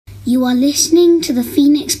You are listening to the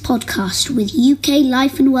Phoenix Podcast with UK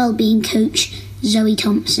life and wellbeing coach Zoe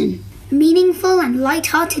Thompson. Meaningful and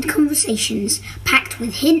light-hearted conversations packed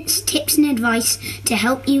with hints, tips and advice to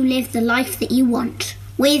help you live the life that you want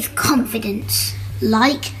with confidence.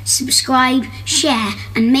 Like, subscribe, share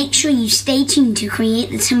and make sure you stay tuned to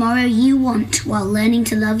create the tomorrow you want while learning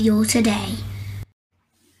to love your today.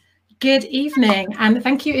 Good evening, and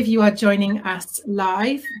thank you if you are joining us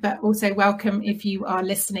live, but also welcome if you are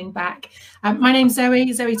listening back. My name's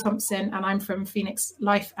Zoe Thompson, and I'm from Phoenix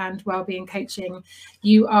Life and Wellbeing Coaching.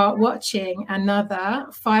 You are watching another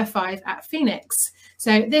Fire 5 at Phoenix.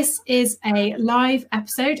 So this is a live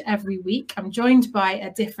episode every week. I'm joined by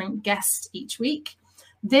a different guest each week.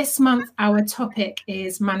 This month, our topic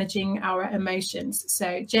is managing our emotions.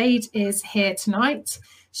 So Jade is here tonight.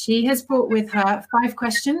 She has brought with her 5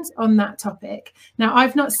 questions on that topic. Now,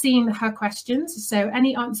 I've not seen her questions, so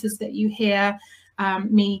any answers that you hear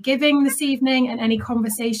me giving this evening and any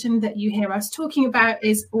conversation that you hear us talking about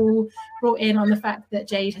is all brought in on the fact that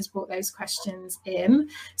Jade has brought those questions in.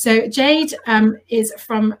 So Jade is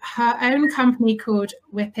from her own company called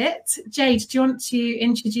Whip It. Jade, do you want to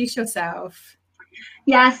introduce yourself?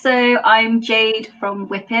 Yeah, so I'm Jade from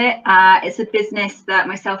Whip It. It's a business that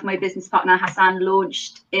myself and my business partner Hassan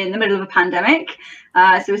launched in the middle of a pandemic.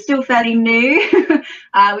 So we're still fairly new.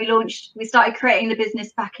 We started creating the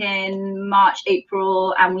business back in March,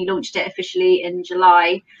 April, and we launched it officially in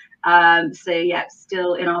July. So yeah,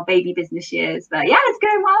 still in our baby business years, but yeah, it's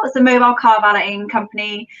going well. It's a mobile car valeting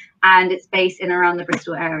company, and it's based in around the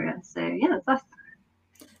Bristol area. So yeah, that's us.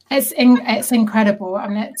 It's incredible. I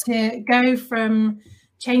mean, to go from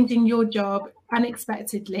changing your job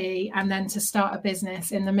unexpectedly and then to start a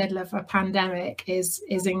business in the middle of a pandemic is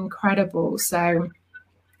incredible. So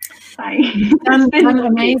done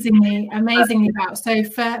amazingly well. So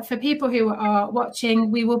for people who are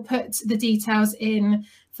watching, we will put the details in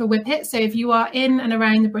for Whip It. So if you are in and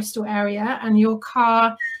around the Bristol area and your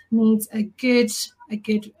car needs a good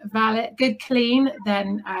valet, good clean,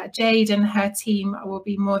 then Jade and her team will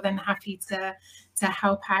be more than happy to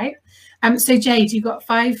help out. So Jade, you've got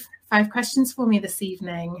five questions for me this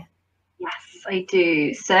evening. Yes, I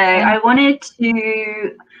do. So I wanted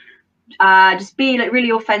to just be like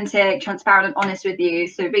really authentic, transparent and honest with you.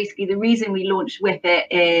 So basically the reason we launched Whip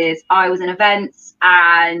It is I was in events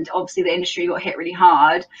and obviously the industry got hit really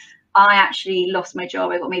hard. I actually lost my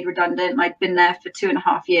job. I got made redundant. I'd been there for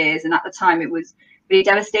 2.5 years, and at the time it was really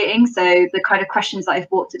devastating. So the kind of questions that I've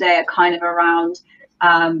brought today are kind of around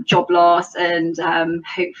job loss, and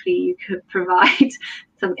hopefully you could provide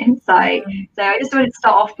some insight. So I just wanted to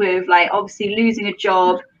start off with, like, obviously losing a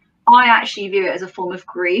job, I actually view it as a form of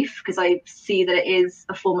grief because I see that it is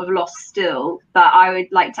a form of loss still. But I would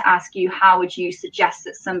like to ask you, how would you suggest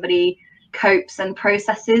that somebody copes and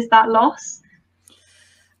processes that loss?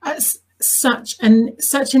 Such an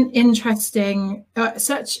interesting,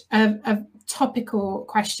 such a topical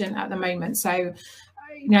question at the moment. So,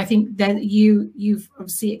 I think that you've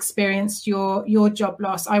obviously experienced your job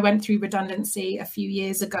loss. I went through redundancy a few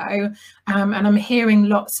years ago, and I'm hearing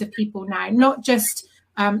lots of people now, not just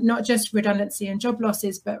redundancy and job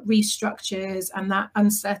losses, but restructures and that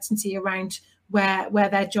uncertainty around where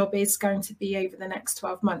their job is going to be over the next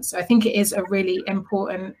 12 months. So I think it is a really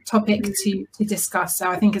important topic to discuss. So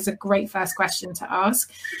I think it's a great first question to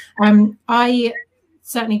ask. I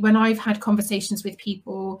certainly, when I've had conversations with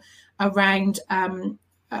people around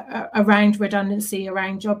redundancy,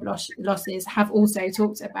 around job losses, have also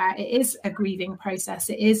talked about it is a grieving process.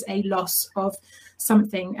 It is a loss of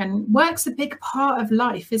something, and work's a big part of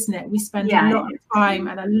life, isn't it? We spend a lot of time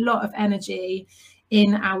and a lot of energy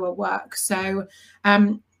in our work. So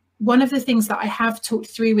one of the things that I have talked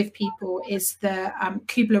through with people is the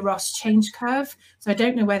Kubler-Ross change curve. So I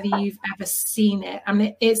don't know whether you've ever seen it. I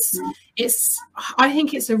mean, I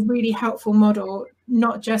think it's a really helpful model,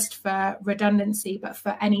 not just for redundancy, but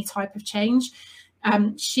for any type of change.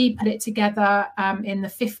 She put it together in the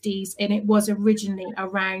 50s, and it was originally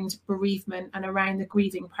around bereavement and around the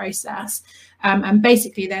grieving process. And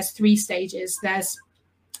basically there's 3 stages. There's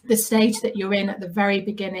the stage that you're in at the very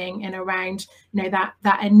beginning and around,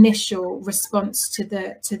 that initial response to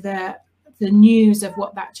the news of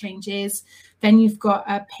what that change is. Then you've got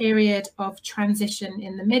a period of transition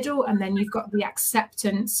in the middle, and then you've got the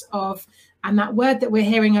acceptance of, and that word that we're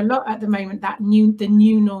hearing a lot at the moment, the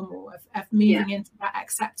new normal of moving into that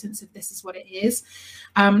acceptance of this is what it is.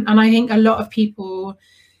 And I think a lot of people,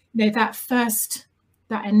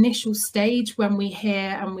 that initial stage when we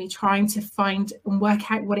hear and we're trying to find and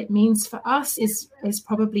work out what it means for us is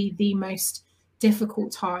probably the most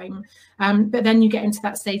difficult time, but then you get into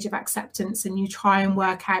that stage of acceptance and you try and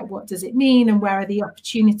work out what does it mean and where are the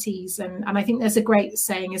opportunities. And I think there's a great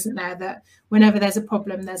saying, isn't there, that whenever there's a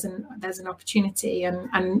problem, there's an opportunity.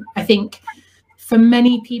 And I think for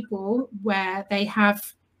many people, where they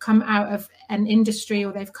have come out of an industry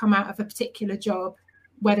or they've come out of a particular job,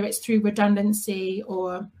 whether it's through redundancy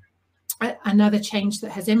or another change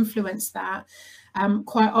that has influenced that,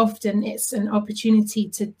 quite often it's an opportunity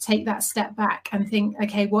to take that step back and think,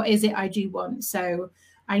 okay, what is it I do want? So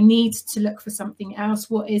I need to look for something else.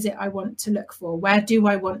 What is it I want to look for? Where do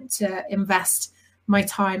I want to invest my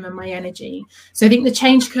time and my energy? So I think the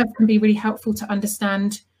change curve can be really helpful to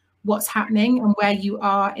understand what's happening and where you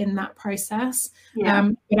are in that process.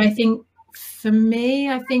 But I think for me,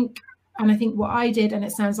 I think what I did, and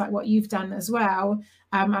it sounds like what you've done as well,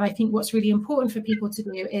 and I think what's really important for people to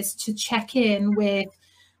do is to check in with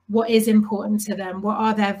what is important to them, what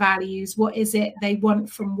are their values, what is it they want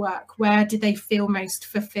from work, where do they feel most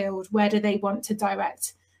fulfilled, where do they want to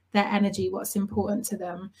direct their energy, what's important to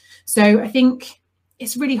them. So I think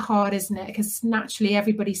it's really hard, isn't it? Because naturally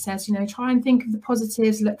everybody says, you know, try and think of the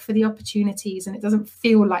positives, look for the opportunities, and it doesn't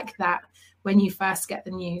feel like that when you first get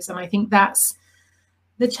the news. And I think that's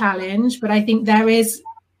the challenge. But I think there is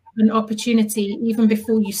an opportunity even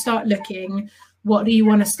before you start looking. What do you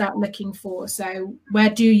want to start looking for? So where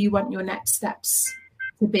do you want your next steps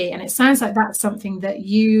to be? And it sounds like that's something that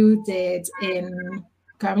you did in,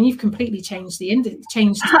 I mean, you've completely changed the industry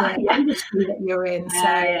that you're in.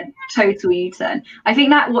 So total U-turn. I think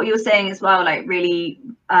that what you're saying as well, like really,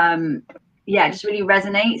 just really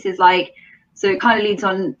resonates. Is like, so it kind of leads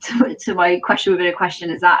on to my question within a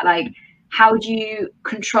question. Is that like, how do you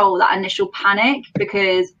control that initial panic?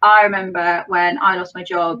 Because I remember when I lost my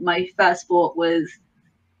job, my first thought was,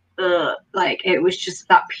 like, it was just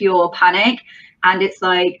that pure panic. And it's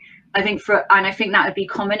like, I think that would be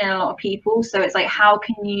common in a lot of people. So it's like, how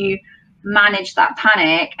can you manage that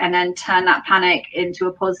panic and then turn that panic into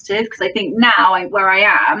a positive? Because I think now where I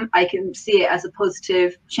am, I can see it as a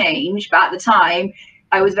positive change. But at the time,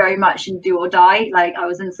 I was very much in do or die. Like, I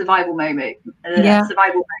was in survival mode.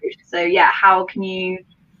 So yeah, how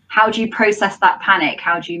do you process that panic?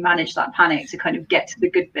 How do you manage that panic to kind of get to the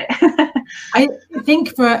good bit? I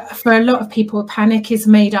think for a lot of people, panic is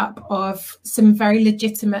made up of some very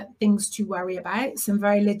legitimate things to worry about, some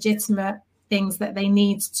very legitimate things that they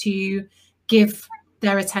need to give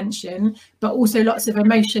their attention, but also lots of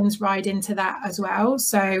emotions ride into that as well.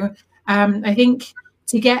 So I think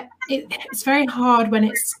it's very hard when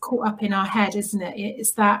it's caught up in our head, isn't it?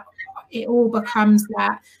 It's that it all becomes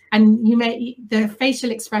that, and the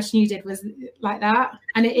facial expression you did was like that,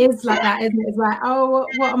 and it is like that, isn't it? It's like, oh,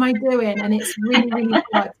 what am I doing? And it's really, really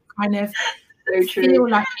hard to kind of feel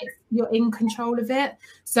like you're in control of it.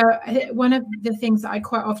 So one of the things that I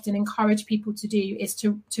quite often encourage people to do is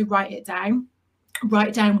to write it down.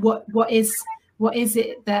 Write down what is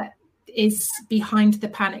it that is behind the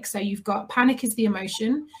panic. So you've got panic is the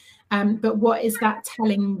emotion, but what is that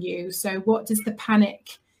telling you? So what does the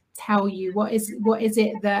panic tell you? What is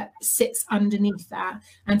it that sits underneath that?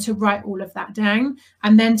 And to write all of that down,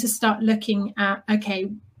 and then to start looking at,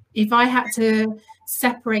 okay, if I had to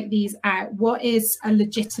separate these out, what is a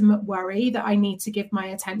legitimate worry that I need to give my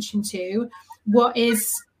attention to? What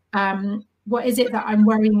is it that I'm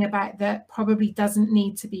worrying about that probably doesn't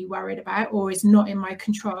need to be worried about or is not in my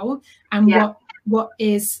control? And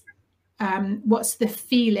what's the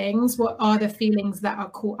feelings? What are the feelings that are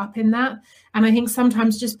caught up in that? And I think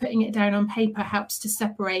sometimes just putting it down on paper helps to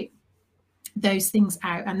separate those things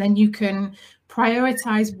out, and then you can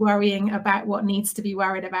prioritize worrying about what needs to be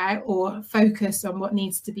worried about or focus on what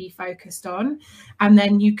needs to be focused on. And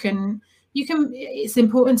then you can it's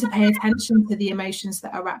important to pay attention to the emotions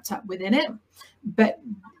that are wrapped up within it, but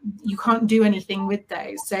you can't do anything with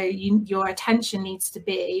those. So your attention needs to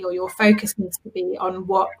be, or your focus needs to be on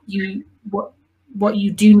what you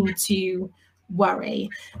do need to worry.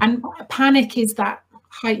 And panic is that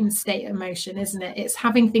heightened state emotion, isn't it? It's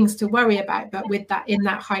having things to worry about, but with that, in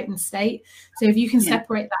that heightened state. So if you can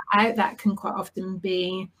separate that out, that can quite often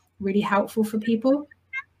be really helpful for people.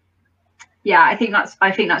 Yeah, I think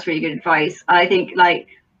that's really good advice. I think, like,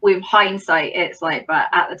 with hindsight, it's like, but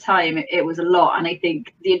at the time it was a lot. And I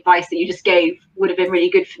think the advice that you just gave would have been really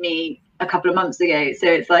good for me a couple of months ago. So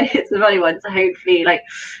it's like, it's a funny one. So hopefully, like,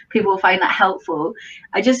 people will find that helpful.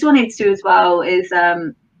 I just wanted to as well is,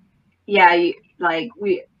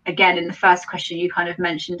 we, again, in the first question, you kind of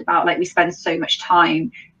mentioned about, like, we spend so much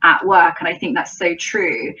time at work. And I think that's so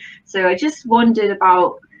true. So I just wondered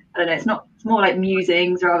about, I don't know, it's more like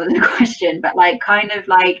musings rather than a question, but like, kind of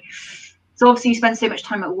like, So obviously you spend so much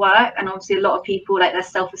time at work, and obviously a lot of people, like, their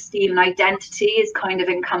self-esteem and identity is kind of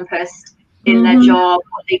encompassed in their job,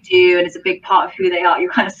 what they do, and it's a big part of who they are.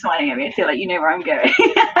 You're kind of smiling at me. I feel like you know where I'm going.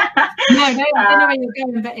 No, I don't know where you're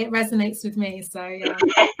going, but it resonates with me. So yeah.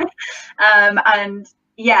 And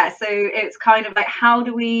yeah, so it's kind of like, how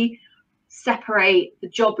do we separate the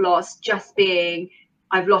job loss just being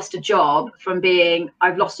I've lost a job from being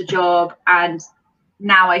I've lost a job and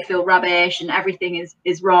now I feel rubbish and everything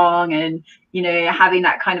is wrong, and you know, having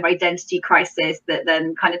that kind of identity crisis that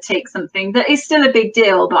then kind of takes something that is still a big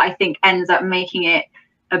deal, but I think ends up making it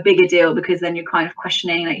a bigger deal, because then you're kind of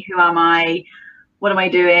questioning, like, who am I, what am I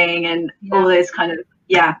doing, and all those kind of,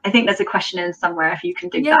 I think there's a question in somewhere if you can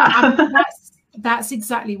dig that. That's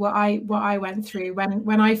exactly what I went through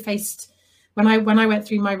when I went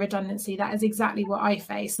through my redundancy. That is exactly what I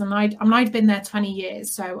faced, and I'd been there 20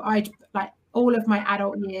 years, so I'd, like, all of my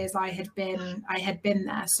adult years I had been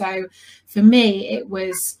there. So for me, it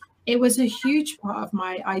was a huge part of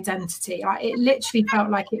my identity. It literally felt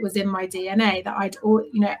like it was in my DNA that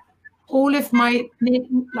all of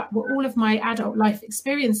my adult life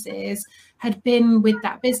experiences had been with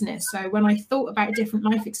that business. So when I thought about different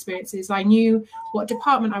life experiences, I knew what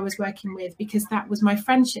department I was working with, because that was my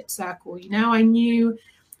friendship circle. You know, I knew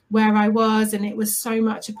where I was, and it was so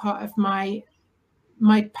much a part of my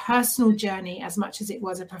personal journey as much as it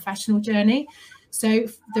was a professional journey. So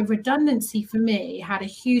the redundancy for me had a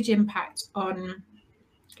huge impact on,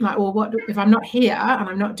 like, well, what if I'm not here and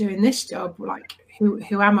I'm not doing this job? Like, who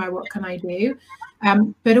am I? What can I do?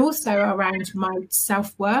 But also around my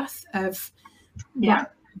self-worth of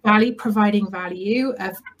providing value,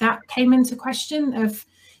 of that came into question. Of,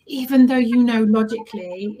 even though you know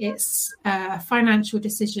logically it's a financial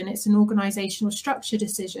decision, it's an organizational structure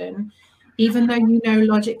decision, even though you know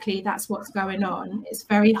logically that's what's going on, it's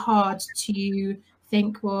very hard to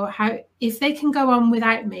think, well, how, if they can go on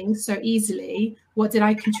without me so easily, what did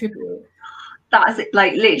I contribute? That's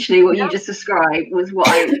like literally what you just described was what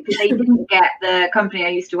they didn't get, the company I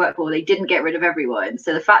used to work for, they didn't get rid of everyone.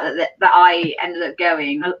 So the fact that I ended up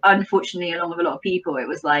going, unfortunately, along with a lot of people, it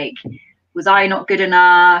was like, was I not good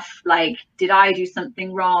enough? Like, did I do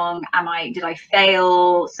something wrong? Did I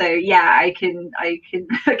fail? So yeah, I can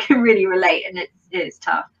really relate, and it's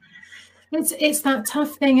tough. It's that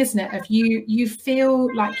tough thing, isn't it? Of you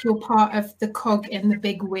feel like you're part of the cog in the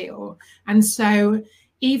big wheel, and so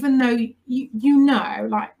even though you know,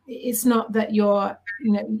 like, it's not that your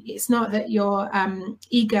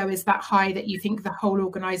ego is that high that you think the whole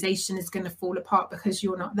organization is going to fall apart because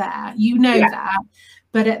you're not there. You know that,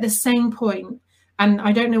 but at the same point, and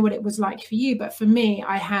I don't know what it was like for you, but for me,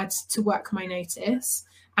 I had to work my notice,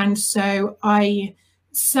 and so I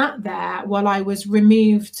sat there while I was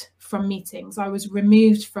removed from meetings, I was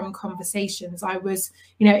removed from conversations, I was,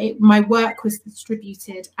 my work was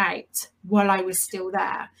distributed out while I was still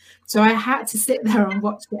there. So I had to sit there and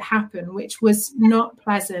watch it happen, which was not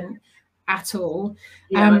pleasant at all.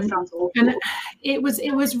 That sounds awful. And it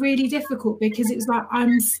was really difficult, because it was like,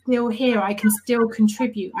 I'm still here, I can still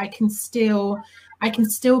contribute, I can still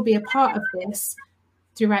be a part of this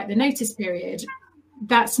throughout the notice period.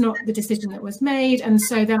 That's not the decision that was made. And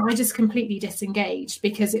so then I just completely disengaged,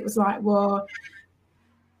 because it was like, well,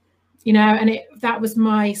 and that was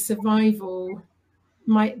my survival,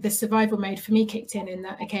 the survival mode for me kicked in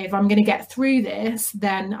that, okay, if I'm going to get through this,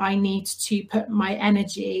 then I need to put my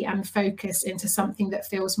energy and focus into something that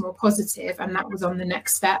feels more positive. And that was on the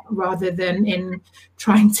next step, rather than in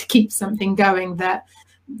trying to keep something going that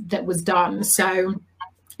was done. So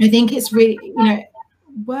I think it's really,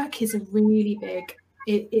 work is a really big,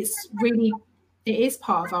 it is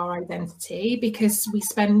part of our identity, because we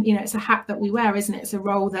spend, it's a hat that we wear, isn't it? It's a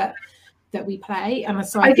role that we play. And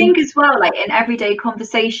so I think as well, like, in everyday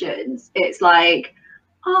conversations, it's like,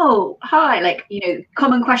 oh, hi, like,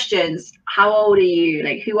 common questions. How old are you?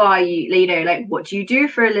 Like, who are you? Like, what do you do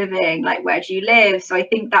for a living? Like, where do you live? So I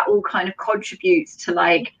think that all kind of contributes to,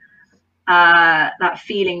 like, that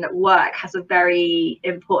feeling that work has a very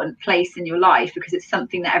important place in your life, because it's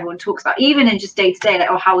something that everyone talks about, even in just day to day, like,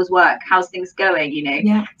 oh, how was work? How's things going?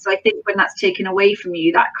 So I think when that's taken away from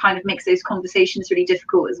you, that kind of makes those conversations really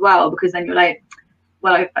difficult as well, because then you're like,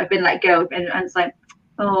 well, I've been let go, and it's like,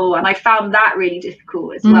 oh, and I found that really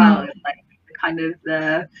difficult as well, like, kind of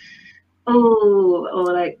like,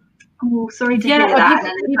 oh, sorry to hear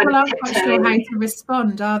that. People aren't quite sure how to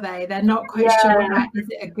respond, are they? They're not quite sure. Like, is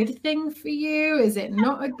it a good thing for you? Is it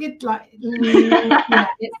not a good, like?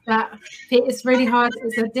 It's really hard.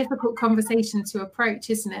 It's a difficult conversation to approach,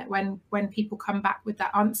 isn't it? When people come back with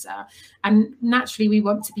that answer, and naturally we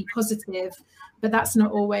want to be positive, but that's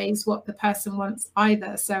not always what the person wants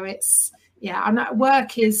either. So it's and that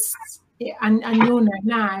work is, and you'll know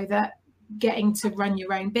now that getting to run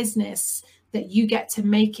your own business, that you get to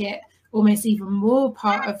make it almost even more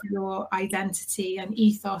part of your identity and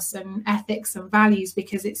ethos and ethics and values,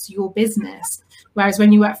 because it's your business. Whereas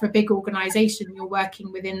when you work for a big organization, you're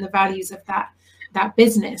working within the values of that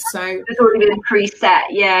business. So it's already been preset.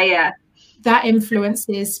 Yeah. That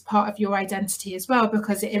influences part of your identity as well,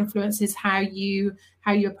 because it influences how you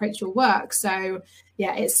approach your work. So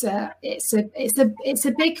yeah, it's a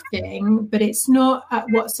big thing, but it's not at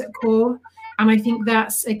what's at core. And I think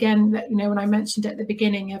that's, again, that, when I mentioned at the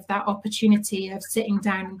beginning of that opportunity of sitting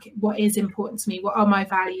down, what is important to me? What are my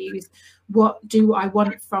values? What do I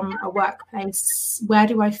want from a workplace? Where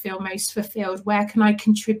do I feel most fulfilled? Where can I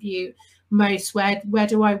contribute most? Where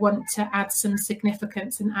do I want to add some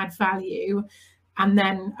significance and add value? And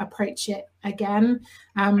then approach it again.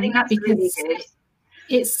 I think that's really good.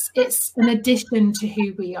 It's an addition to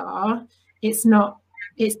who we are. It's not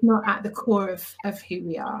at the core of who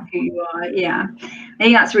we are. Who you are, yeah. I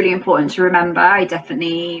think that's really important to remember. I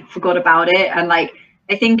definitely forgot about it. And I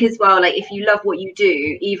think as well, if you love what you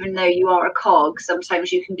do, even though you are a cog,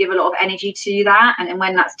 sometimes you can give a lot of energy to that. And then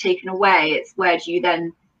when that's taken away, it's where do you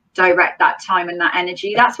then direct that time and that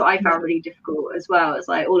energy? That's what I found really difficult as well. It's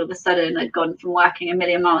all of a sudden I'd gone from working a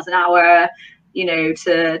million miles an hour,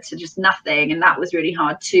 to just nothing. And that was really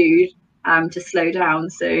hard too. To slow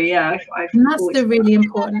down. So yeah, and that's the really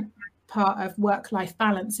important part of work-life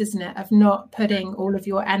balance, isn't it? Of not putting all of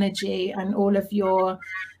your energy and all of your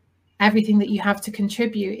everything that you have to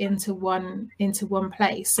contribute into one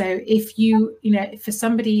place. So if you for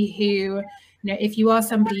somebody who if you are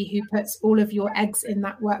somebody who puts all of your eggs in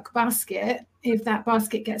that work basket, if that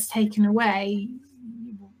basket gets taken away,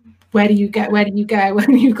 where do you go when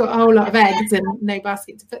you've got a whole lot of eggs and no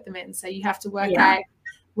basket to put them in? So you have to work out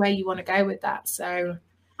where you want to go with that. So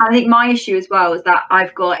I think my issue as well is that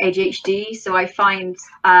I've got ADHD, so I find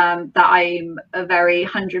that I'm a very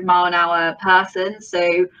 100-mile-an-hour person.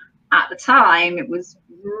 So at the time it was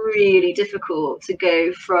really difficult to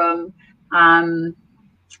go from to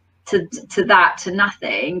that to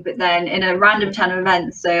nothing. But then in a random turn of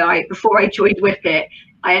events, so before I joined Whippet,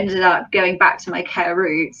 I ended up going back to my care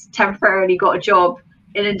roots, temporarily got a job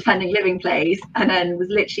in an independent living place, and then was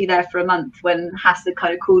literally there for a month when Hassa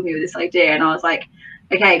kind of called me with this idea. And I was like,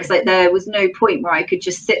 okay, because there was no point where I could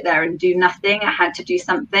just sit there and do nothing. I had to do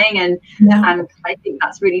something. And I think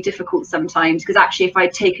that's really difficult sometimes, because actually if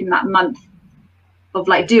I'd taken that month of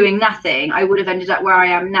doing nothing, I would have ended up where I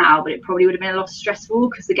am now, but it probably would have been a lot stressful,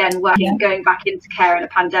 because again, going back into care in a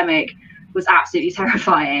pandemic was absolutely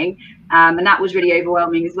terrifying. And that was really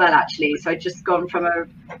overwhelming as well, actually. So I'd just gone from a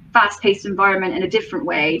fast-paced environment in a different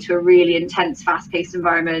way to a really intense, fast-paced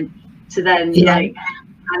environment to then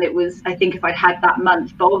and it was, I think if I'd had that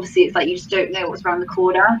month, but obviously it's you just don't know what's around the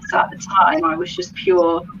corner. So at the time I was just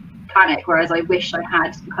pure panic, whereas I wish I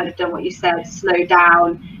had kind of done what you said, slow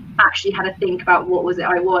down, actually had to think about what was it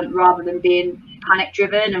I want, rather than being panic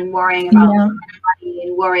driven and worrying about money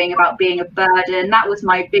and worrying about being a burden. That was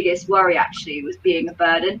my biggest worry, actually, was being a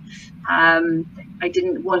burden. I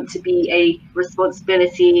didn't want to be a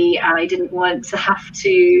responsibility, and I didn't want to have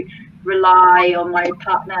to rely on my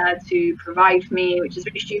partner to provide for me, which is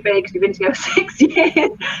really stupid because we've been together 6 years.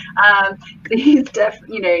 So he's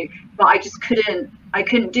definitely, but I just I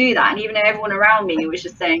couldn't do that. And even though everyone around me was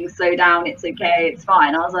just saying, slow down, it's okay, it's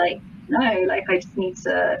fine, I was like, no, I just need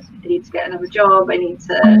to get another job. I need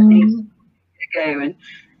to go. And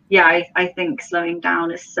yeah, I think slowing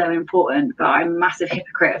down is so important, but I'm a massive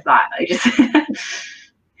hypocrite of that. I just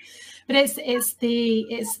but it's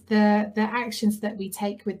the actions that we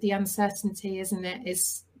take with the uncertainty, isn't it?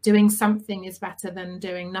 Is doing something is better than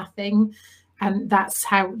doing nothing. And that's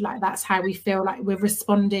how we feel like we're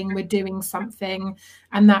responding, we're doing something,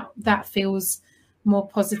 and that feels more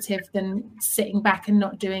positive than sitting back and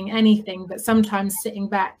not doing anything. But sometimes sitting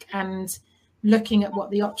back and looking at what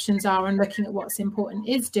the options are and looking at what's important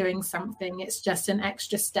is doing something. It's just an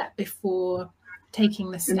extra step before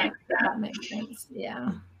taking the step. That makes sense.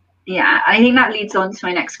 Yeah, I think that leads on to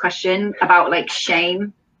my next question about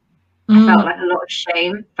shame. I felt a lot of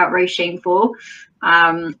shame, felt very shameful.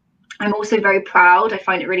 I'm also very proud. I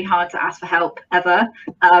find it really hard to ask for help ever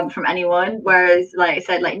from anyone. Whereas, like I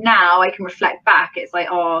said, now I can reflect back. It's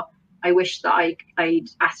oh, I wish that I'd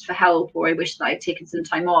asked for help, or I wish that I'd taken some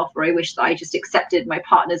time off, or I wish that I just accepted my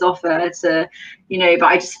partner's offer to, but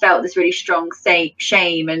I just felt this really strong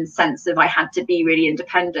shame and sense of I had to be really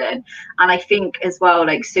independent. And I think as well,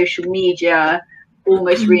 social media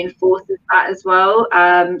almost reinforces that as well.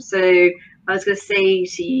 So I was going to say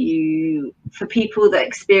to you, for people that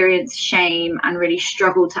experience shame and really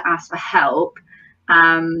struggle to ask for help,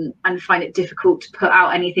 and find it difficult to put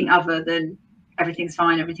out anything other than everything's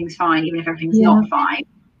fine, even if everything's not fine,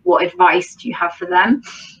 what advice do you have for them?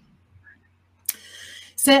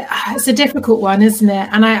 So it's a difficult one, isn't it?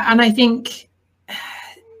 And I think,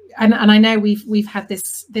 and I know we've had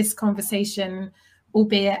this conversation,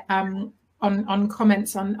 albeit on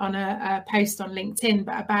comments on a post on LinkedIn,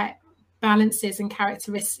 but about balances and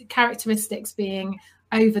characteristics being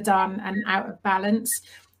overdone and out of balance.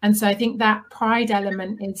 And so I think that pride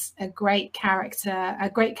element is a great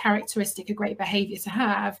characteristic, a great behavior to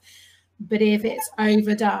have. But if it's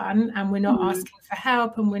overdone and we're not asking for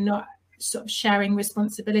help and we're not sort of sharing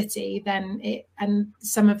responsibility, then and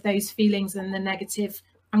some of those feelings and the negative,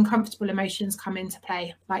 uncomfortable emotions come into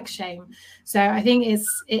play, like shame. So I think it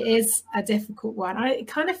is a difficult one. It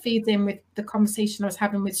kind of feeds in with the conversation I was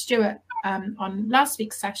having with Stuart on last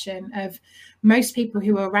week's session of most people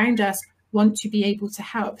who are around us want to be able to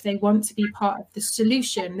help. They want to be part of the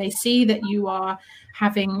solution. They see that you are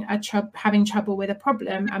having trouble with a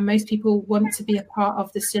problem, and most people want to be a part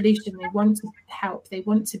of the solution. They want to help. They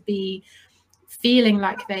want to be feeling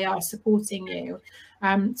like they are supporting you.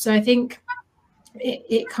 So I think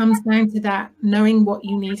it comes down to that, knowing what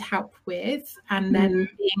you need help with, and then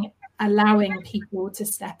allowing people to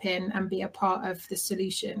step in and be a part of the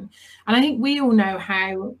solution. And I think we all know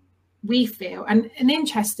how we feel. And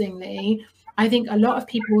interestingly, I think a lot of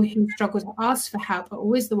people who struggle to ask for help are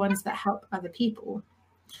always the ones that help other people.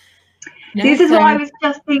 This is what I was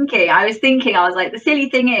just thinking. I was like, the silly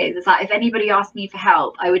thing is that if anybody asked me for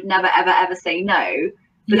help, I would never, ever, ever say no.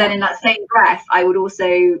 But then in that same breath, I would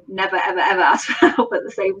also never, ever, ever ask for help at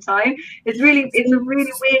the same time. It's a really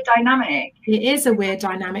weird dynamic. It is a weird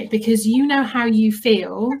dynamic, because you know how you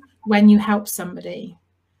feel when you help somebody.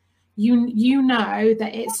 You know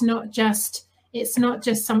that it's not just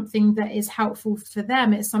something that is helpful for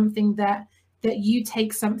them. It's something that you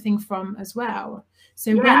take something from as well.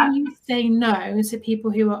 So when you say no to people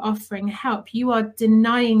who are offering help, you are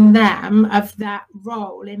denying them of that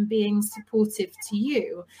role in being supportive to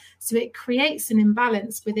you. So it creates an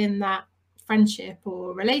imbalance within that friendship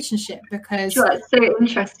or relationship. Because it's so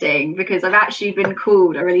interesting, because I've actually been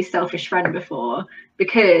called a really selfish friend before,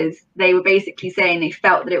 because they were basically saying they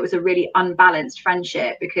felt that it was a really unbalanced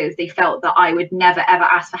friendship, because they felt that I would never ever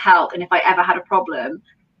ask for help, and if I ever had a problem,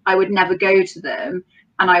 I would never go to them.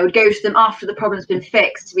 And I would go to them after the problem's been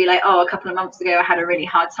fixed to be like, oh, a couple of months ago I had a really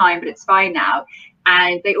hard time, but it's fine now.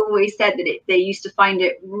 And they always said that they used to find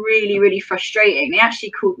it really, really frustrating. They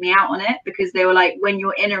actually called me out on it, because they were like, when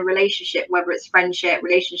you're in a relationship, whether it's friendship,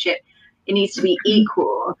 relationship, it needs to be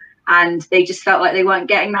equal. And they just felt like they weren't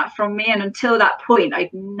getting that from me. And until that point,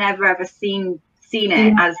 I'd never, ever seen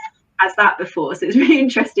it as that before. So it's really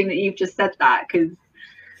interesting that you've just said that, because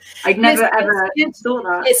I'd never ever saw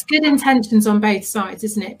that. It's good intentions on both sides,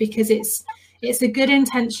 isn't it? Because it's a good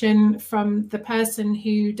intention from the person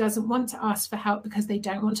who doesn't want to ask for help because they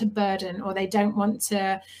don't want to burden, or they don't want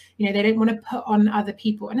to, they don't want to put on other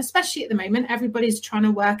people. And especially at the moment, everybody's trying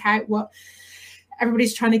to work out what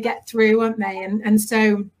everybody's trying to get through, aren't they? And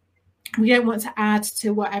so we don't want to add to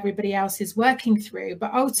what everybody else is working through.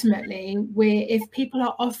 But ultimately, if people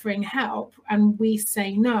are offering help and we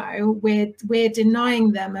say no, we're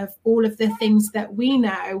denying them of all of the things that we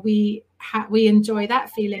know. We enjoy that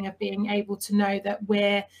feeling of being able to know that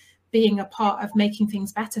we're being a part of making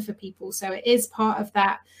things better for people. So it is part of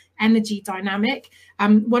that energy dynamic.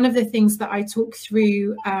 One of the things that I talk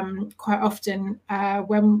through quite often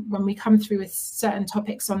when we come through with certain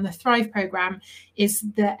topics on the Thrive program is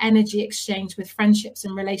the energy exchange with friendships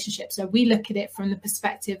and relationships. So we look at it from the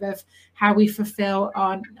perspective of how we fulfill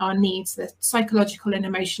our needs, the psychological and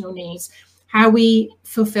emotional needs, how we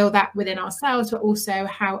fulfill that within ourselves, but also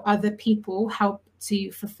how other people help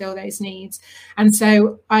to fulfill those needs. And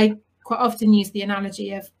so I quite often use the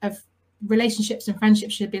analogy of relationships and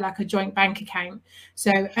friendships should be like a joint bank account.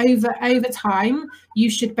 So over time,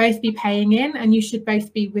 you should both be paying in and you should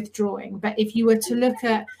both be withdrawing. But if you were to look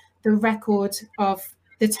at the record of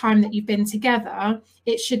the time that you've been together,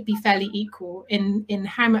 it should be fairly equal in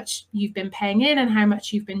how much you've been paying in and how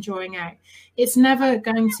much you've been drawing out. It's never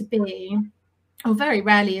going to be, or very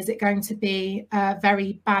rarely is it going to be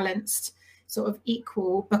very balanced, sort of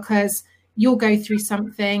equal, because you'll go through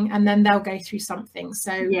something and then they'll go through something.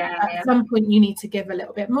 So at some point you need to give a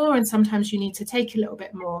little bit more, and sometimes you need to take a little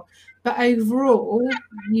bit more. But overall,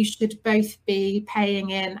 you should both be paying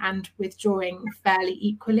in and withdrawing fairly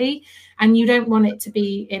equally. And you don't want it to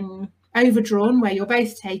be in overdrawn where you're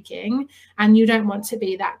both taking, and you don't want to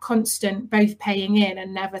be that constant both paying in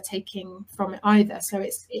and never taking from it either. So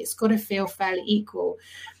it's got to feel fairly equal.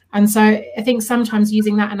 And so I think sometimes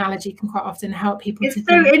using that analogy can quite often help people. It's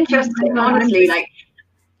so interesting, honestly. Like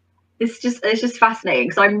it's just fascinating,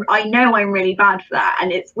 because I know I'm really bad for that,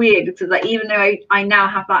 and it's weird because like even though I now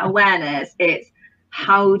have that awareness, it's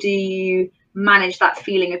how do you manage that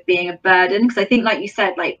feeling of being a burden? Because I think, like you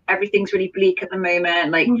said, like everything's really bleak at the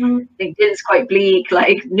moment. Like LinkedIn's quite bleak,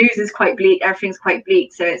 like news is quite bleak, everything's quite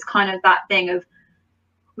bleak. So it's kind of that thing of,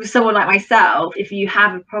 with someone like myself, if you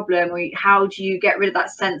have a problem, or how do you get rid of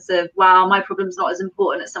that sense of, wow, my problem's not as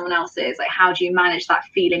important as someone else's? Like, how do you manage that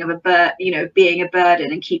feeling of being a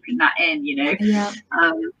burden and keeping that in,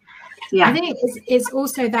 I think it's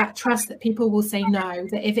also that trust that people will say no,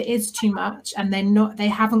 that if it is too much and they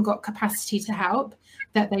haven't got capacity to help,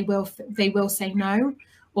 that they will say no,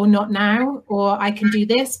 or not now, or I can do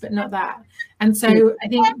this but not that. And so I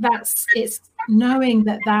think it's knowing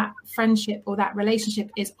that friendship or that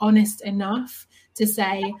relationship is honest enough to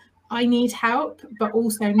say, I need help, but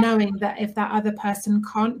also knowing that if that other person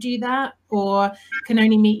can't do that, or can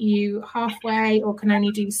only meet you halfway, or can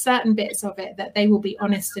only do certain bits of it, that they will be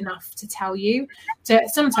honest enough to tell you. So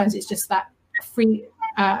sometimes it's just that free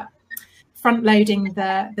front loading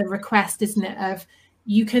the request, isn't it, of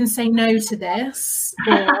you can say no to this,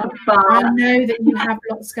 or I know that you have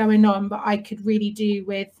lots going on, but I could really do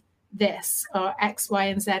with this, or X, Y,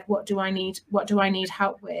 and Z. What do I need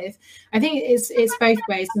help with? I think it's both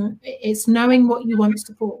ways, and it's knowing what you want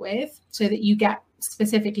support with, so that you get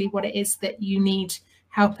specifically what it is that you need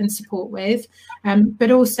help and support with,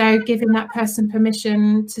 but also giving that person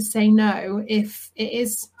permission to say no if it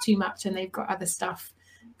is too much and they've got other stuff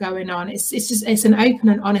going on. It's an open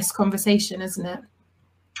and honest conversation, isn't it?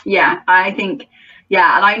 Yeah, I think,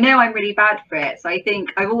 and I know I'm really bad for it. So I think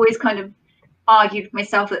I've always kind of argued with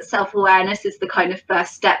myself that self-awareness is the kind of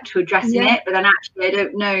first step to addressing it, but then actually I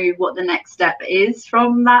don't know what the next step is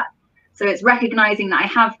from that. So it's recognizing that I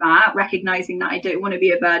have that, recognizing that I don't want to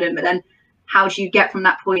be a burden, but then how do you get from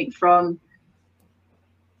that point from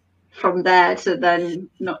there to then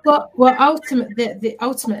not? Well,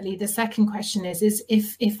 ultimately the second question is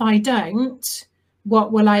if I don't,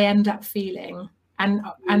 what will I end up feeling?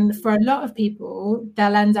 And for a lot of people,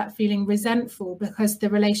 they'll end up feeling resentful because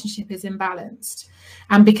the relationship is imbalanced,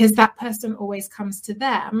 and because that person always comes to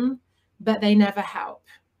them, but they never help.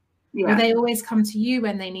 Or they always come to you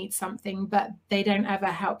when they need something, but they don't ever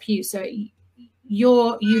help you. So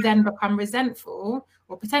you then become resentful,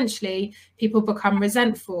 or potentially people become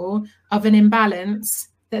resentful of an imbalance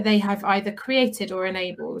that they have either created or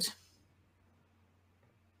enabled.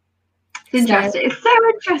 It's interesting. It's so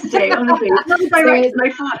interesting, honestly. It's not as direct as I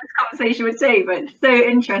thought this conversation would say, but it's so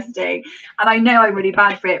interesting. And I know I'm really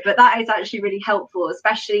bad for it, but that is actually really helpful,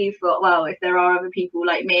 especially for, if there are other people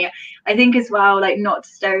like me. I think as well, like, not to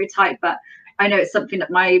stereotype, but I know it's something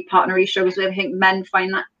that my partner really struggles with. I think men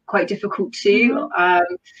find that quite difficult too. I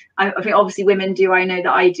think obviously women do. I know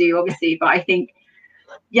that I do, obviously, but I think,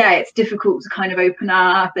 it's difficult to kind of open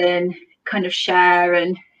up and kind of share,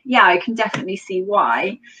 and I can definitely see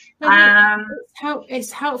why.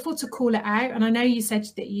 It's helpful to call it out, and I know you said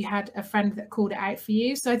that you had a friend that called it out for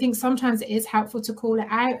you, so I think sometimes it is helpful to call it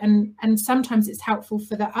out, and sometimes it's helpful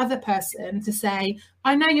for the other person to say,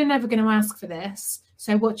 I know you're never going to ask for this,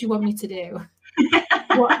 so what do you want me to do?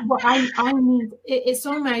 what I need, it's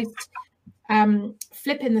almost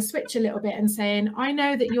flipping the switch a little bit and saying, I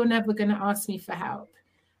know that you're never going to ask me for help.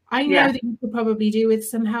 I know that you could probably do with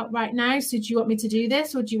some help right now. So do you want me to do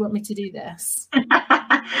this, or do you want me to do this?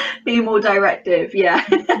 Be more directive.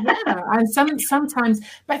 And sometimes,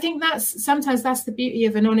 but I think sometimes that's the beauty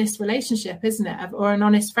of an honest relationship, isn't it? Or an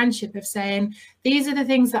honest friendship, of saying, these are the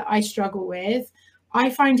things that I struggle with. I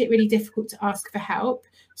find it really difficult to ask for help.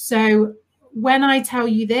 So when I tell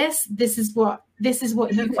you this is what you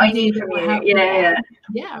can do that will help.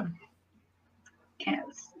 Yeah.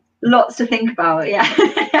 Lots to think about.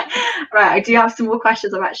 Right, I do have some more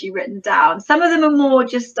questions I've actually written down. Some of them are more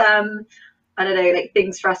just I don't know, like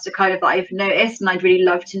things for us to kind of, that I've noticed, and I'd really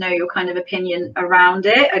love to know your kind of opinion around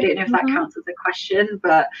it. I don't know if that counts as a question,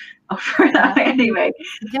 but I'll throw it out anyway.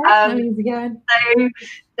 So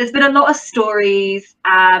there's been a lot of stories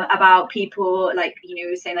about people, like,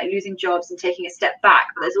 saying like losing jobs and taking a step back,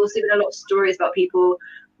 but there's also been a lot of stories about people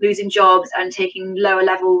losing jobs and taking lower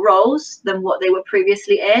level roles than what they were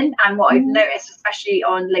previously in. And what I've noticed, especially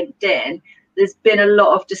on LinkedIn, there's been a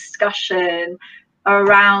lot of discussion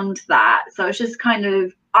around that. So it's just kind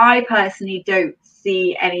of, I personally don't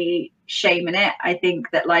see any shame in it. I think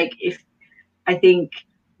that, like, I think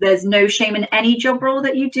there's no shame in any job role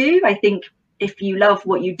that you do. I think if you love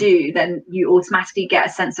what you do, then you automatically get a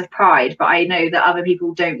sense of pride. But I know that other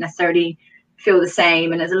people don't necessarily feel the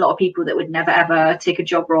same, and there's a lot of people that would never ever take a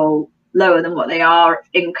job role lower than what they are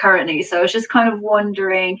in currently. So I was just kind of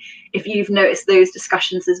wondering if you've noticed those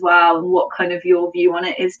discussions as well, and what kind of your view on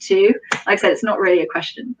it is too. Like I said, it's not really a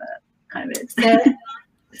question, but kind of is.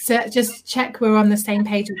 So just check we're on the same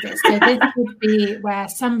page with this. So this would be where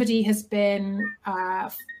somebody has been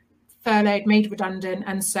furloughed, made redundant,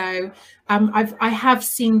 and so I have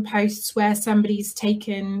seen posts where somebody's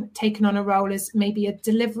taken on a role as maybe a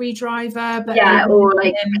delivery driver, but or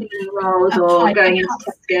like cleaning roles, or going into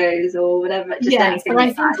Tesco's or whatever. Just anything. So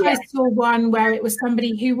I think I saw one where it was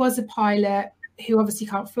somebody who was a pilot who obviously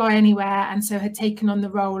can't fly anywhere, and so had taken on the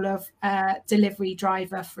role of delivery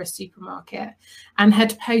driver for a supermarket, and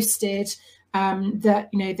had posted that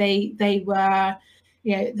they were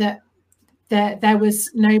that there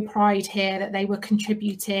was no pride here, that they were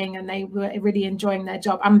contributing and they were really enjoying their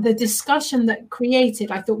job. And the discussion that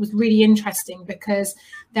created, I thought, was really interesting, because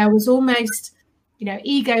there was almost,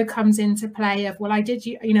 ego comes into play of, well, I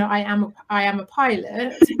am a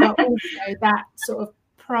pilot, but also that sort of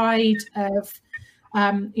pride of,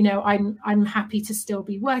 I'm happy to still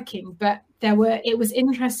be working. But it was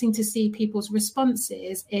interesting to see people's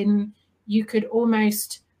responses you could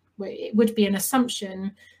almost, it would be an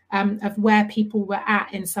assumption of where people were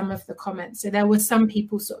at in some of the comments. So there were some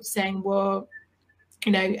people sort of saying, well,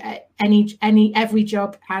 every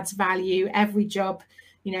job adds value, every job,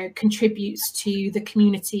 contributes to the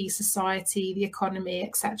community, society, the economy,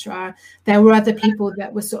 etc. There were other people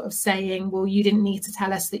that were sort of saying, well, you didn't need to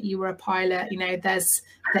tell us that you were a pilot, there's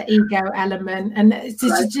the ego element. And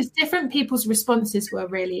just different people's responses were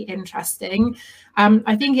really interesting.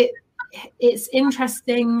 I think it's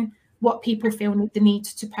interesting what people feel the need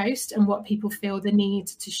to post and what people feel the need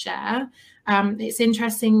to share. It's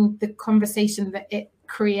interesting the conversation that it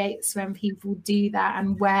creates when people do that,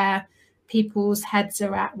 and where people's heads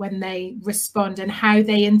are at when they respond and how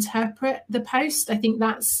they interpret the post. I think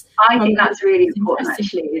that's really important,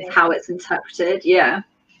 actually, is how it's interpreted. Yeah.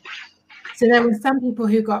 So there were some people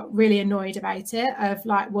who got really annoyed about it, of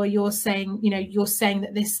like, well, you're saying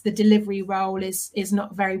that the delivery role is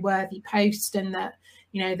not a very worthy post, and that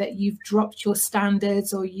that you've dropped your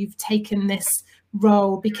standards, or you've taken this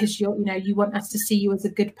role because you want us to see you as a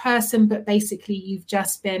good person, but basically you've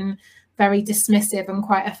just been very dismissive and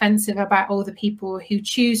quite offensive about all the people who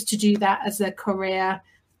choose to do that as a career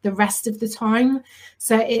the rest of the time.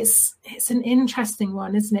 So it's an interesting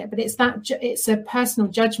one, isn't it? But it's a personal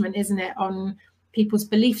judgment, isn't it, on people's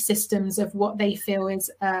belief systems of what they feel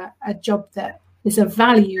is a job that is of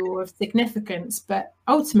value or of significance. But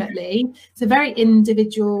ultimately it's a very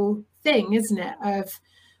individual thing, isn't it, of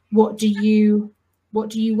what do you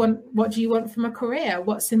want from a career,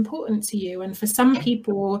 what's important to you. And for some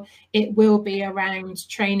people it will be around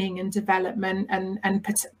training and development, and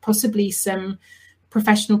possibly some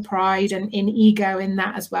professional pride and ego in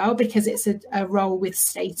that as well, because it's a role with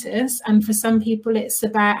status. And for some people it's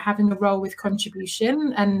about having a role with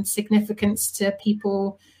contribution and significance to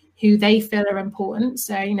people who they feel are important.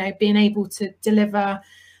 So, being able to deliver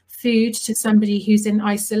food to somebody who's in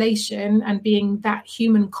isolation and being that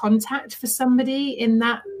human contact for somebody in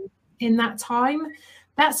that time,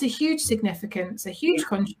 that's a huge significance, a huge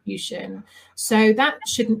contribution. So that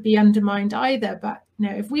shouldn't be undermined either. But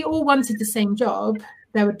if we all wanted the same job,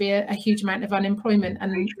 there would be a huge amount of unemployment,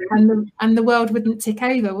 and the world wouldn't tick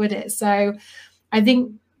over, would it? So I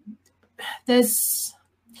think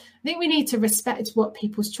we need to respect what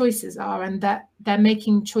people's choices are, and that they're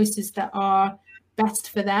making choices that are best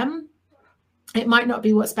for them. It might not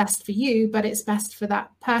be what's best for you, but it's best for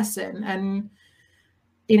that person. And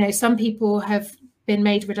some people have been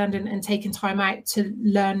made redundant and taken time out to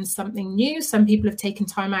learn something new. Some people have taken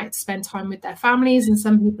time out to spend time with their families, and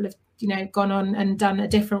some people have gone on and done a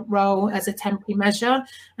different role as a temporary measure,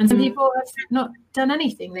 and some people have not done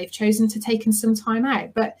anything. They've chosen to take some time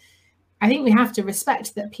out. But I think we have to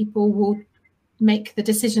respect that people will make the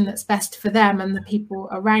decision that's best for them and the people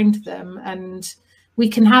around them. And we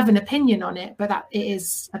can have an opinion on it, but that it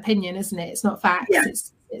is opinion, isn't it? It's not facts. Yeah.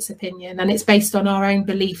 It's opinion, and it's based on our own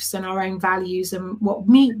beliefs and our own values and what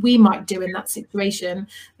we might do in that situation.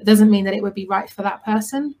 It doesn't mean that it would be right for that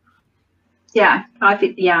person. Yeah, I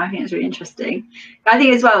think it's really interesting. I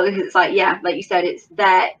think as well, because it's like you said, it's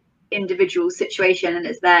their individual situation and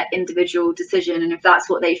it's their individual decision, and if that's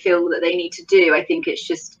what they feel that they need to do, I think it's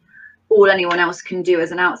just all anyone else can do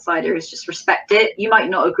as an outsider is just respect it. You might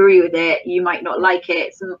not agree with it, you might not like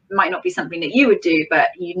it, it might not be something that you would do, but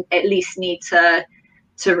you at least need to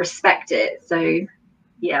respect it. So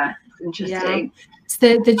Yeah, it's interesting. Yeah. It's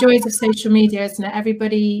the joys of social media, isn't it?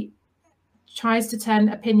 Everybody tries to turn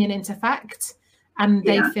opinion into fact, and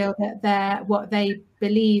they feel that what they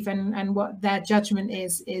believe and what their judgment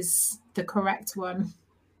is the correct one.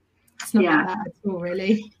 It's not like that at all,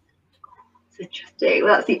 really. It's interesting.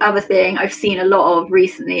 Well, that's the other thing I've seen a lot of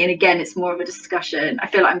recently, and again, it's more of a discussion. I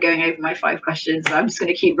feel like I'm going over my 5 questions, so I'm just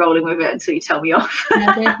going to keep rolling with it until you tell me off.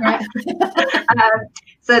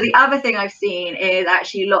 So the other thing I've seen is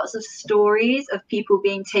actually lots of stories of people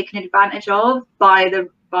being taken advantage of by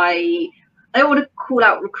I don't want to call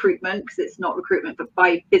out recruitment because it's not recruitment, but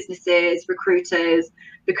by businesses, recruiters,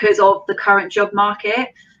 because of the current job market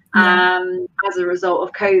as a result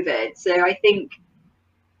of COVID. So I think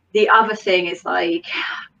the other thing is like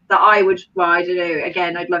that I don't know,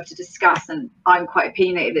 again, I'd love to discuss, and I'm quite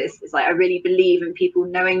opinionated this, is like I really believe in people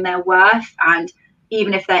knowing their worth, and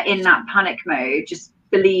even if they're in that panic mode, just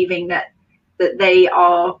believing that they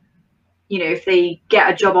are, you know, if they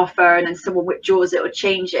get a job offer and then someone withdraws it or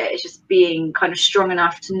change it, it's just being kind of strong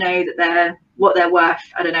enough to know that what they're worth.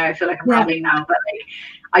 I don't know, I feel like I'm rambling now, but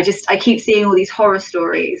like I keep seeing all these horror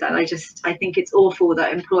stories, and I think it's awful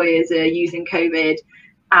that employers are using COVID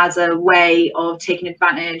as a way of taking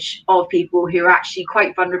advantage of people who are actually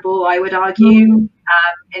quite vulnerable, I would argue,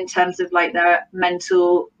 in terms of like their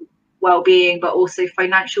mental well-being, but also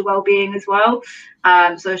financial well-being as well. So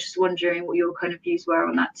I was just wondering what your kind of views were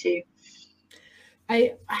on that too.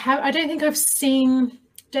 I don't think I've seen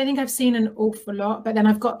an awful lot, but then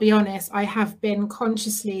I've got to be honest, I have been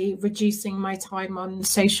consciously reducing my time on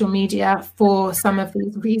social media for some of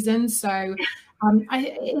these reasons. So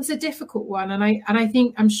it's a difficult one, and I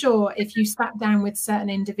think, I'm sure if you sat down with certain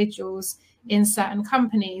individuals in certain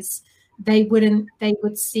companies, they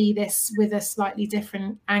would see this with a slightly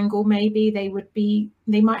different angle. Maybe they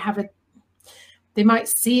might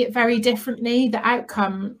see it very differently. The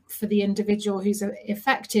outcome for the individual who's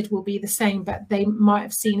affected will be the same, but they might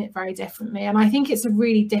have seen it very differently. And I think it's a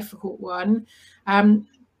really difficult one.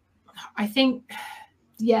 I think,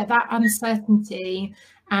 that uncertainty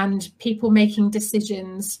and people making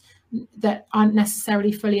decisions that aren't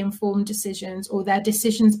necessarily fully informed decisions, or their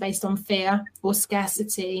decisions based on fear or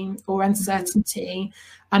scarcity or uncertainty,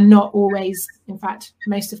 are not always, in fact,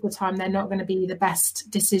 most of the time, they're not going to be the best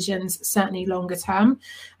decisions, certainly longer term.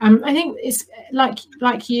 I think it's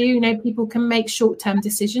like you know, people can make short-term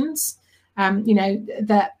decisions, you know,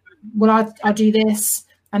 that, well, I'll do this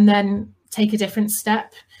and then take a different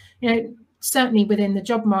step. You know, certainly within the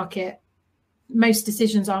job market, most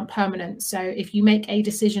decisions aren't permanent. So if you make a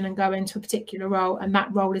decision and go into a particular role and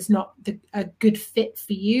that role is not a good fit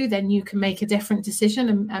for you, then you can make a different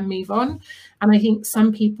decision and move on. And I think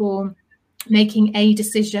some people making a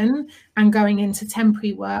decision and going into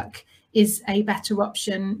temporary work is a better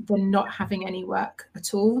option than not having any work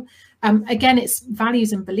at all. Again, it's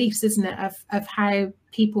values and beliefs, isn't it, of how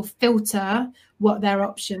people filter what their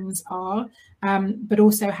options are, but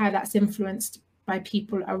also how that's influenced by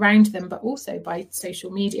people around them, but also by social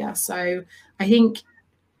media. So I think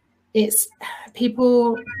it's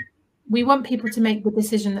we want people to make the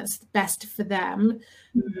decision that's best for them,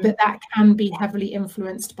 but that can be heavily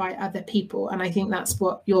influenced by other people. And I think that's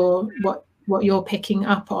what you're picking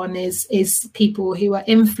up on is people who are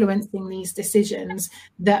influencing these decisions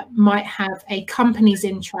that might have a company's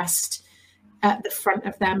interest at the front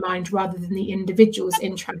of their mind rather than the individual's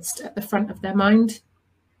interest at the front of their mind.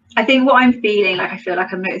 I think what I'm feeling like, I feel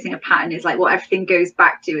like I'm noticing a pattern, is like what everything goes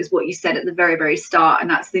back to is what you said at the very, very start. And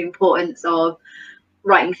that's the importance of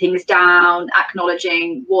writing things down,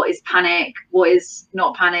 acknowledging what is panic, what is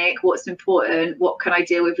not panic, what's important, what can I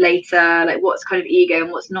deal with later, like what's kind of ego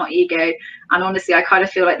and what's not ego. And honestly, I kind of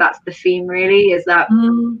feel like that's the theme really, is that,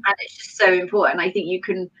 and it's just so important. I think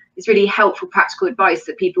it's really helpful practical advice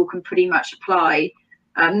that people can pretty much apply,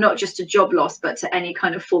 not just to job loss, but to any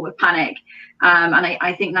kind of form of panic. And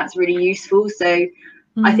I think that's really useful. So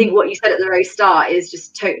I think what you said at the very start is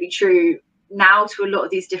just totally true now to a lot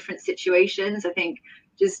of these different situations. I think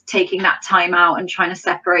just taking that time out and trying to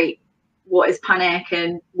separate what is panic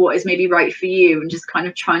and what is maybe right for you, and just kind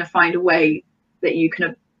of trying to find a way that you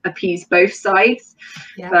can appease both sides.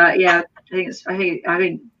 But I think it's just, I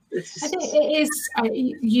think it is,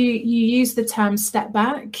 you use the term step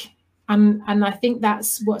back. And I think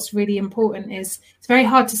that's what's really important. Is it's very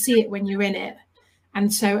hard to see it when you're in it.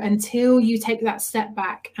 And so until you take that step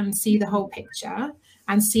back and see the whole picture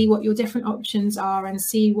and see what your different options are, and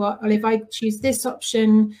see well, if I choose this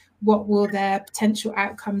option, what will their potential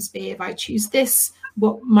outcomes be? If I choose this,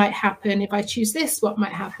 what might happen? If I choose this, what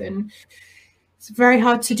might happen? It's very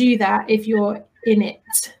hard to do that if you're in it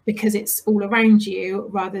because it's all around you,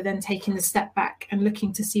 rather than taking a step back and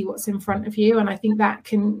looking to see what's in front of you. And I think that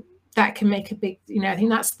can make a big, I think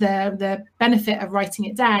that's the benefit of writing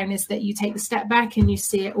it down, is that you take the step back and you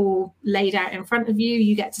see it all laid out in front of you.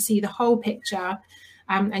 You get to see the whole picture,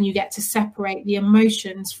 and you get to separate the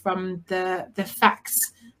emotions from the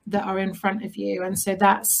facts that are in front of you. And so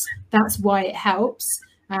that's why it helps.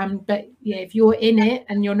 But yeah, if you're in it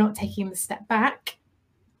and you're not taking the step back,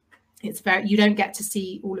 you don't get to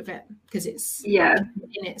see all of it, because it's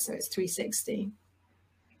in it, so it's 360.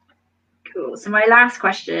 Cool. So my last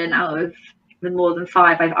question out of the more than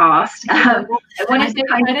 5 I've asked, I don't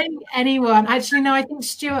think anyone actually. No, I think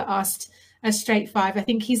Stuart asked a straight 5. I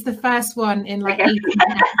think he's the first one in like 18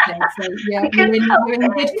 episodes. So yeah, you're in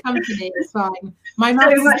good company. It's fine. My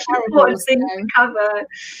maths so much is terrible, things to cover.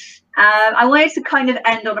 I wanted to kind of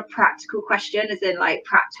end on a practical question, as in like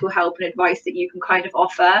practical help and advice that you can kind of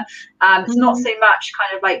offer. It's not so much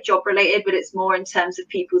kind of like job related, but it's more in terms of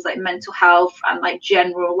people's like mental health and like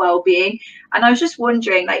general well-being. And I was just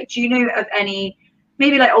wondering, like, do you know of any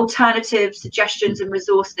maybe like alternative suggestions and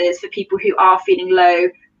resources for people who are feeling low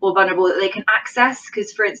or vulnerable that they can access?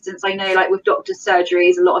 Because for instance, I know like with doctors'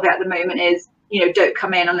 surgeries, a lot of it at the moment is, don't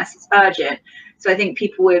come in unless it's urgent. So I think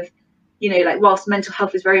people with, like, whilst mental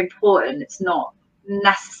health is very important, it's not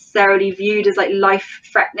necessarily viewed as like life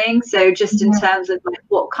threatening. So just in terms of like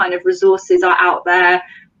what kind of resources are out there,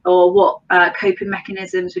 or what coping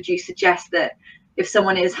mechanisms would you suggest that if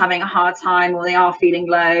someone is having a hard time, or they are feeling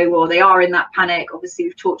low, or they are in that panic? Obviously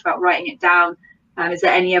we've talked about writing it down. Is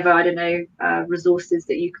there any other, I don't know, resources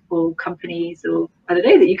that you, or companies, or I don't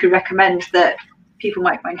know, that you could recommend that people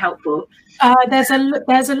might find helpful? There's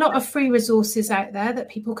a lot of free resources out there that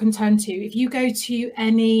people can turn to. If you go to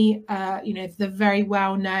any the very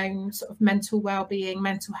well-known sort of mental well-being,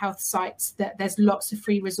 mental health sites, that there's lots of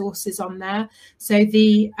free resources on there. So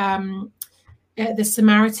the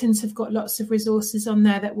Samaritans have got lots of resources on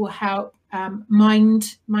there that will help. Mind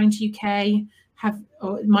UK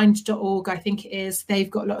or mind.org, I think it is, they've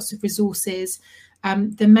got lots of resources.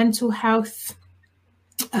 The mental health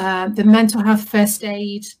first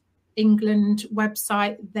aid England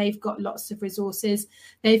website, they've got lots of resources.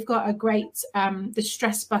 They've got a great the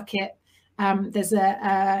stress bucket. There's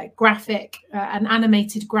a graphic, an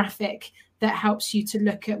animated graphic that helps you to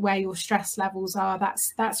look at where your stress levels are.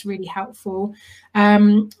 That's really helpful.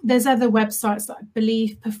 There's other websites that I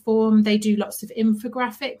believe Perform. They do lots of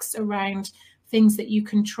infographics around things that you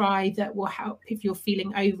can try that will help if you're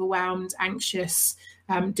feeling overwhelmed, anxious,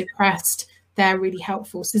 depressed. They're really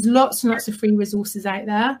helpful. So there's lots and lots of free resources out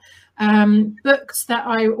there. Books that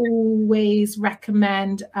I always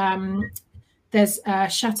recommend. There's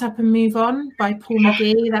Shut Up and Move On by Paul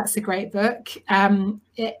McGee. That's a great book.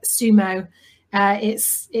 It's Sumo.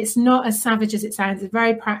 It's not as savage as it sounds. It's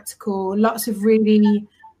very practical. Lots of really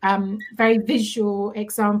very visual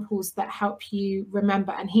examples that help you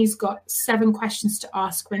remember. And he's got 7 questions to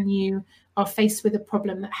ask when you are faced with a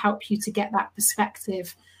problem that help you to get that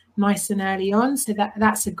perspective nice and early on. So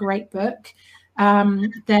that's a great book.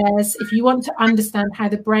 If you want to understand how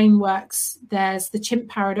the brain works, there's The Chimp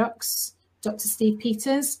Paradox, Dr. Steve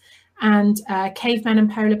Peters, and Cavemen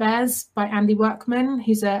and Polar Bears by Andy Workman,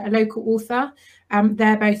 who's a local author.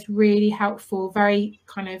 They're both really helpful, very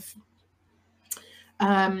kind of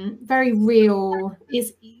very real.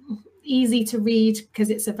 It's easy to read because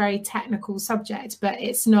it's a very technical subject, but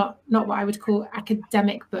it's not what I would call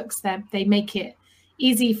academic books. They make it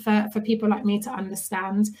easy for people like me to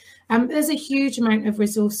understand. There's a huge amount of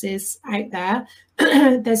resources out there.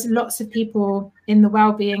 There's lots of people in the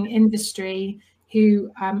wellbeing industry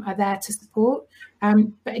who are there to support.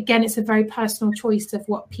 But again, it's a very personal choice of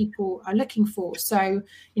what people are looking for. So,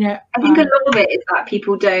 I think a lot of it is that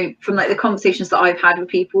people don't, from like the conversations that I've had with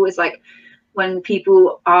people, is like when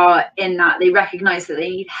people are in that, they recognize that they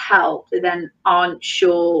need help, they then aren't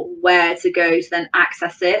sure where to go to then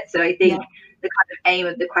access it. So I think the kind of aim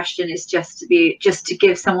of the question is just to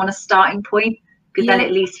give someone a starting point, because then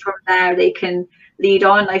at least from there they can lead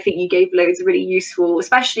on. I think you gave loads of really useful,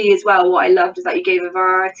 especially as well, what I loved is that you gave a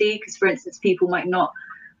variety, because for instance people might not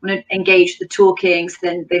want to engage the talking, so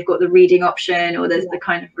then they've got the reading option, or there's the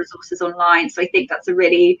kind of resources online. So I think that's a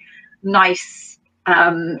really nice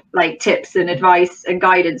like tips and advice and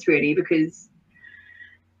guidance, really, because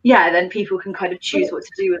then people can kind of choose what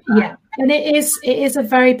to do with that. And it is a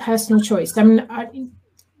very personal choice. I mean,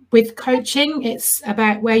 with coaching, it's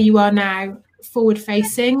about where you are now, forward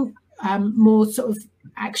facing, more sort of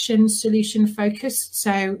action solution focused.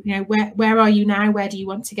 So where are you now, where do you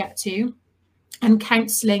want to get to? And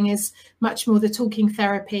counselling is much more the talking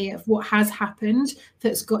therapy of what has happened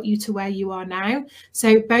that's got you to where you are now.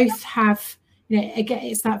 So both have, you know, again,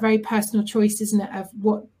 it's that very personal choice, isn't it, of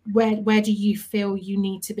where do you feel you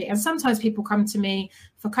need to be. And sometimes people come to me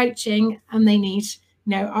for coaching and they need,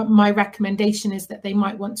 you know, my recommendation is that they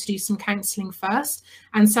might want to do some counselling first.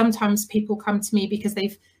 And sometimes people come to me because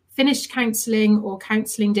they've finished counselling, or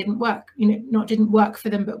counselling didn't work, you know, not didn't work for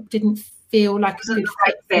them, but didn't feel like a good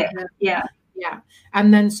fit. Yeah. Yeah,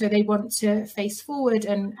 and then so they want to face forward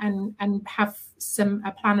and have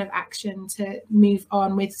a plan of action to move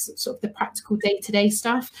on with sort of the practical day-to-day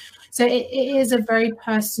stuff. So it is a very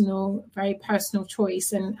personal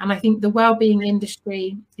choice, and I think the wellbeing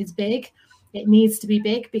industry is big. It needs to be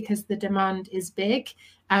big because the demand is big.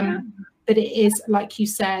 But it is, like you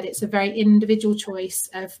said, it's a very individual choice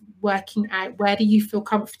of working out where do you feel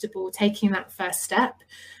comfortable taking that first step.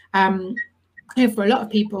 For a lot of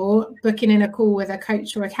people, booking in a call with a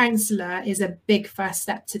coach or a counsellor is a big first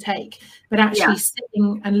step to take. But actually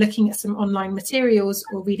sitting and looking at some online materials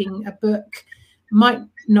or reading a book might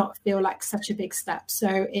not feel like such a big step. So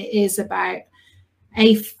it is about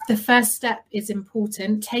the first step is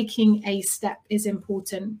important. Taking a step is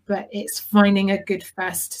important, but it's finding a good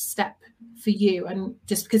first step for you. And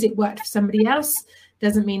just because it worked for somebody else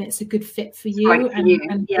doesn't mean it's a good fit for you. Right for you.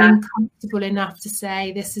 And being comfortable enough to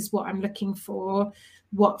say, this is what I'm looking for,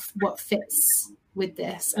 what fits with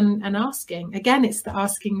this, and asking. Again, it's the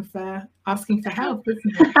asking for help,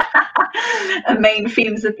 isn't it? The main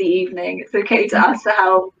themes of the evening. It's okay to ask for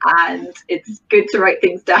help, and it's good to write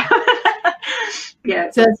things down.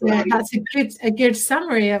 So that's a good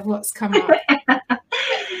summary of what's come up.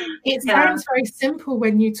 It sounds very simple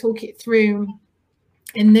when you talk it through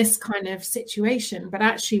in this kind of situation, but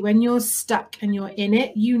actually when you're stuck and you're in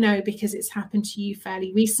it, you know, because it's happened to you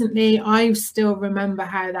fairly recently. I still remember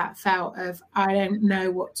how that felt of, I don't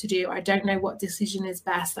know what to do. I don't know what decision is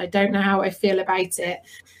best. I don't know how I feel about it.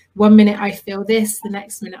 One minute I feel this, the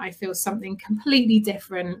next minute I feel something completely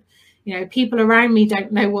different. You know, people around me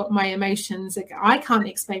don't know what my emotions are. I can't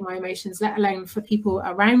explain my emotions, let alone for people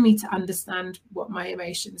around me to understand what my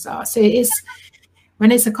emotions are. So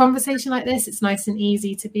when it's a conversation like this, it's nice and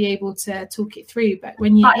easy to be able to talk it through. But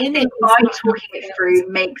when you're in it, talking it through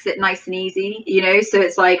makes it nice and easy, you know. So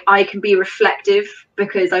it's like I can be reflective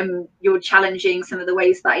because you're challenging some of the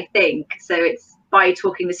ways that I think. So it's by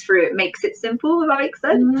talking this through, it makes it simple, if that makes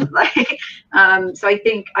sense. Like, so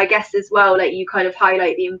I guess as well, like you kind of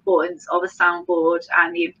highlight the importance of a soundboard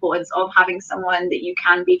and the importance of having someone that you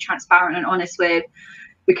can be transparent and honest with,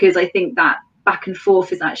 because I think that back and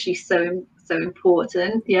forth is actually so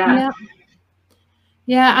important. Yeah,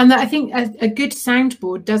 and I think a good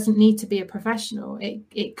soundboard doesn't need to be a professional.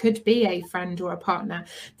 It could be a friend or a partner.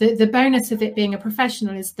 The bonus of it being a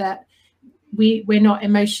professional is that we're not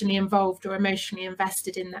emotionally involved or emotionally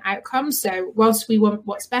invested in the outcome. So whilst we want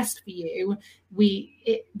what's best for you, we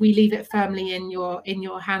leave it firmly in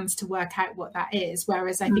your hands to work out what that is.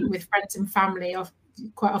 Whereas I think with friends and family,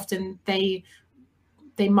 quite often they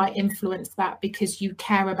might influence that because you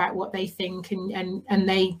care about what they think and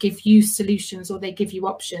they give you solutions or they give you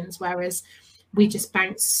options, whereas we just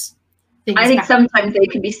bounce things I think back. Sometimes they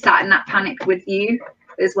can be sat in that panic with you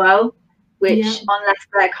as well, which unless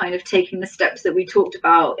they're kind of taking the steps that we talked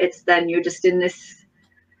about, it's then you're just in this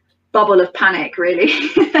bubble of panic, really.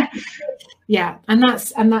 And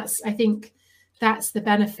that's I think that's the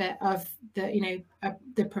benefit of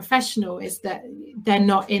the professional, is that they're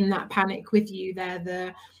not in that panic with you. They're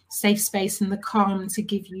the safe space and the calm to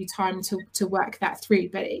give you time to work that through.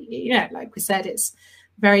 But like we said, it's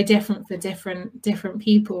very different for different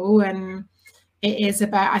people, and it is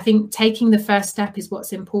about, I think, taking the first step is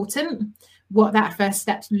what's important. What that first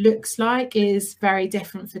step looks like is very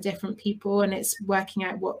different for different people, and it's working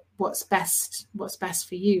out what's best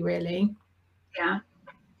for you, really. Yeah.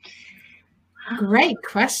 Great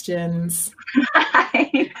questions.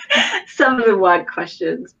 Some of them weren't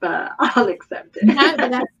questions, but I'll accept it. No,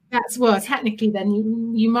 but that's well, technically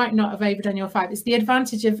then you might not have overdone your 5. It's the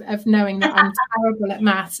advantage of knowing that I'm terrible at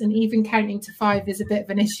maths, and even counting to 5 is a bit of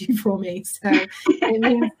an issue for me. So it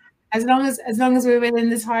means as long as we're within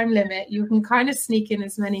the time limit, you can kind of sneak in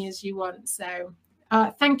as many as you want. So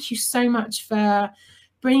thank you so much for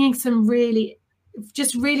bringing some really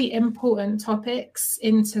important topics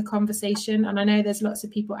into conversation. And I know there's lots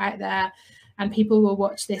of people out there, and people will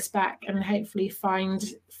watch this back and hopefully find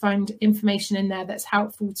information in there that's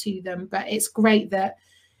helpful to them. But it's great that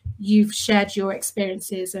you've shared your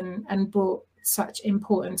experiences and brought such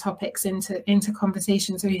important topics into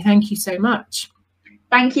conversation. So thank you so much.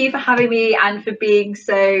 Thank you for having me and for being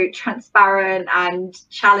so transparent and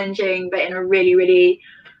challenging, but in a really, really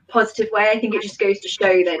positive way. I think it just goes to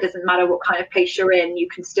show that it doesn't matter what kind of place you're in, you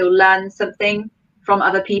can still learn something from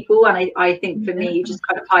other people. And I think for me, you just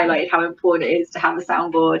kind of highlighted how important it is to have a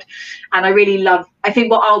soundboard. And I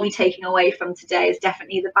think what I'll be taking away from today is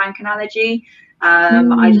definitely the bank analogy.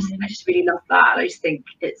 I just really love that. I just think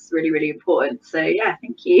it's really, really important. So yeah,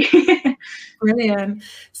 thank you. Brilliant.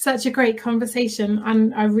 Such a great conversation,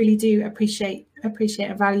 and I really do appreciate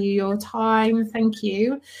and value your time. Thank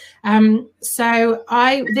you. So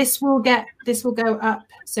this will go up.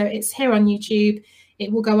 So it's here on YouTube.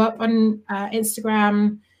 It will go up on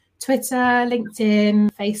Instagram, Twitter, LinkedIn,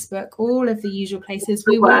 Facebook, all of the usual places.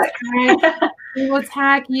 We will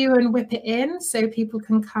tag you and whip it in so people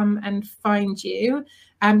can come and find you.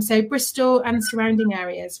 So Bristol and surrounding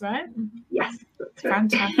areas, right? Yes. That's right.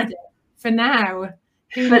 Fantastic. For now.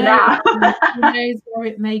 Who knows where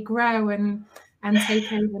it may grow and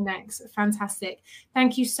take over next. Fantastic.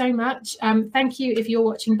 Thank you so much. Thank you if you're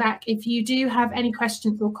watching back. If you do have any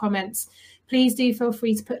questions or comments, please do feel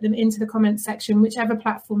free to put them into the comments section, whichever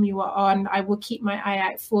platform you are on. I will keep my eye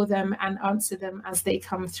out for them and answer them as they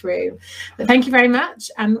come through. But thank you very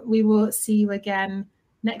much, and we will see you again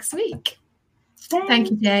next week.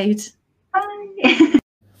 Thank you, Jade. Bye.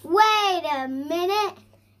 Wait a minute.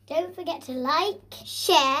 Don't forget to like,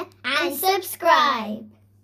 share, and subscribe.